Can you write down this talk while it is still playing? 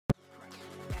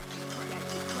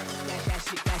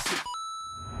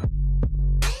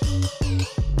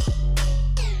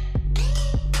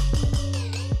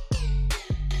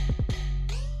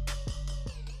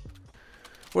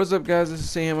What's up, guys? This is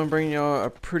Sam. I'm bringing y'all a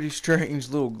pretty strange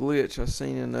little glitch I've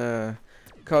seen in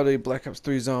CoD Black Ops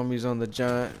 3 Zombies on the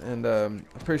Giant, and I'm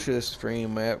pretty sure this is for any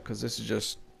map because this is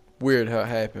just weird how it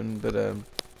happened. But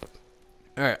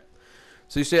alright,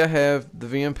 so you see I have the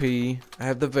VMP, I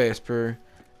have the Vesper,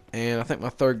 and I think my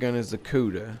third gun is the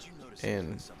CoD.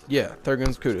 And yeah, third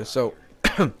gun's CoD. So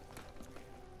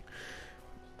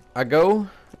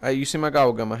you see my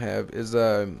gobble gum I have is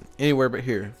anywhere but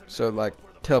here, so like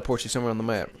teleports you somewhere on the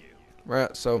map,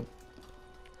 right? So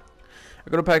I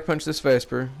go to pack punch this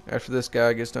Vesper after this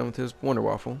guy gets done with his Wonder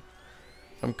Waffle.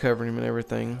 I'm covering him and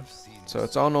everything, so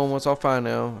it's all normal, it's all fine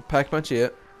now. Pack punch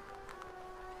it,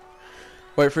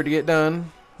 wait for it to get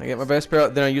done. I get my Vesper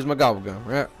out, then I use my gobble gum,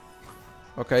 right?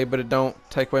 Okay, but it don't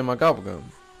take away my gobble gum.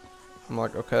 I'm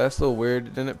like, okay, that's a little weird.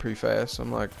 It did it pretty fast.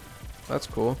 I'm like, that's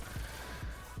cool.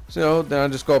 So then I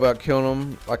just go about killing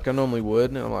them like I normally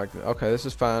would, and I'm like, okay, this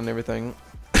is fine and everything.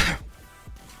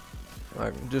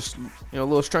 Like, just, you know, a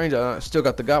little strange. I still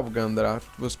got the gobble gun that I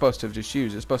was supposed to have just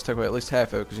used. It's supposed to take away at least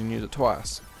half of it because you can use it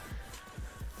twice.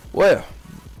 Well,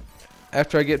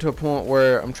 after I get to a point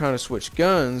where I'm trying to switch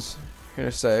guns here in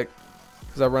a sec,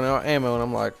 because I run out of ammo, and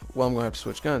I'm like, well, I'm going to have to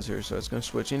switch guns here, so it's going to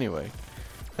switch anyway.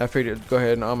 I figured it'd go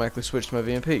ahead and automatically switch to my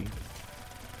VMP.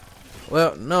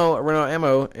 Well, no, I run out of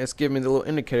ammo. It's giving me the little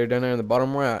indicator down there in the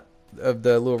bottom right of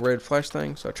the little red flash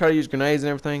thing. So I try to use grenades and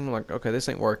everything. I'm like, okay, this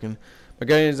ain't working. My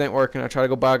grenades ain't working. I try to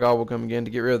go buy a gobble gum again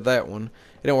to get rid of that one.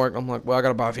 It don't work. I'm like, well, I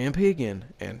gotta buy VMP again.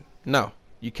 And no,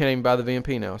 you can't even buy the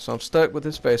VMP now. So I'm stuck with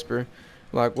this Vesper. I'm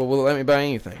like, well, will it let me buy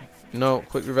anything? No,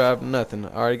 quick revive, nothing.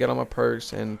 I already got all my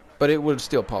perks, but it would have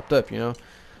still popped up, you know.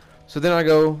 So then I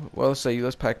go, well,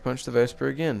 let's pack punch the Vesper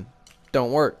again.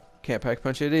 Don't work. Can't pack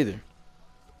punch it either.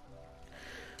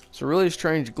 It's a really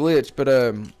strange glitch, but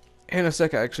in a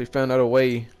sec I actually found out a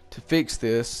way to fix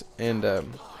this, and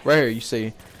right here you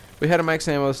see we had a max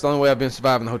ammo. It's the only way I've been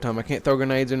surviving the whole time. I can't throw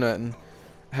grenades or nothing.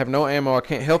 I have no ammo. I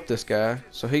can't help this guy,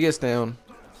 so he gets down.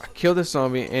 I kill this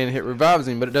zombie and it revives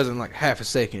him, but it does it in like half a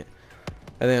second.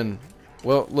 And then,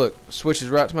 well, look, switches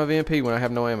right to my VMP when I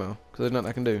have no ammo because there's nothing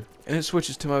I can do, and it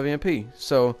switches to my VMP.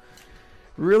 So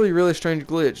really strange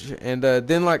glitch. And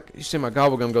then, like you see, my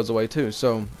gobble gum goes away too.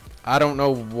 So I don't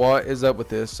know what is up with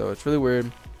this, so it's really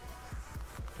weird.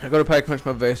 I go to pack punch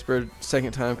my Vesper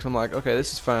second time because I'm like, okay,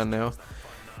 this is fine now.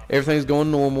 Everything's going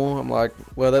normal. I'm like,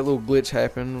 well, that little glitch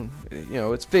happened. You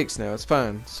know, it's fixed now. It's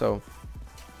fine. So,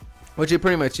 which it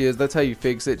pretty much is. That's how you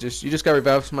fix it. You just gotta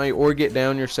revive somebody or get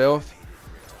down yourself.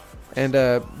 And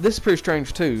this is pretty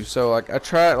strange too. So, like, I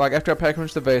try, like, after I pack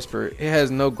punch the Vesper, it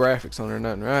has no graphics on it or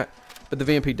nothing, right? But the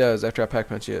VMP does after I pack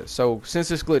punch it. So since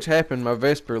this glitch happened, my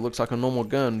Vesper looks like a normal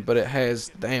gun, but it has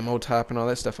the ammo type and all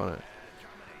that stuff on it.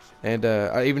 And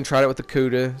I even tried it with the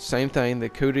CoD, same thing. The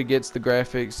CoD gets the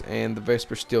graphics and the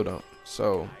Vesper still don't.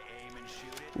 So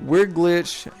weird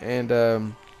glitch, and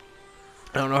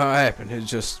I don't know how it happened. It's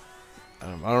just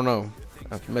I don't know.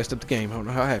 I messed up the game. I don't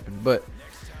know how it happened, but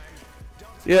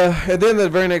yeah. And then the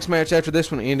very next match after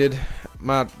this one ended,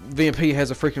 my VMP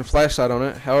has a freaking flashlight on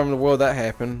it. However in the world that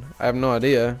happened, I have no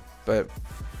idea. But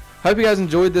I hope you guys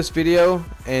enjoyed this video,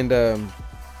 and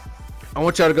I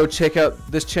want y'all to go check out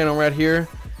this channel right here,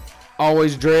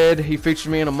 Always Dredd. He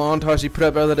featured me in a montage he put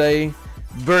up the other day.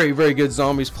 Very good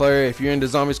zombies player. If you're into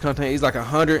zombies content, he's like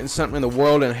 100 and something in the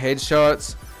world in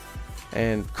headshots,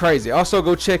 and crazy. Also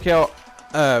go check out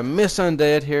Miss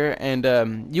Undead here,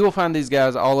 and you will find these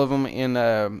guys, all of them, in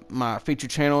my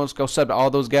featured channels. Go sub to all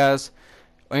those guys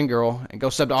and girl, and go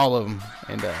sub to all of them,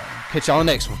 and catch y'all on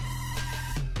the next one.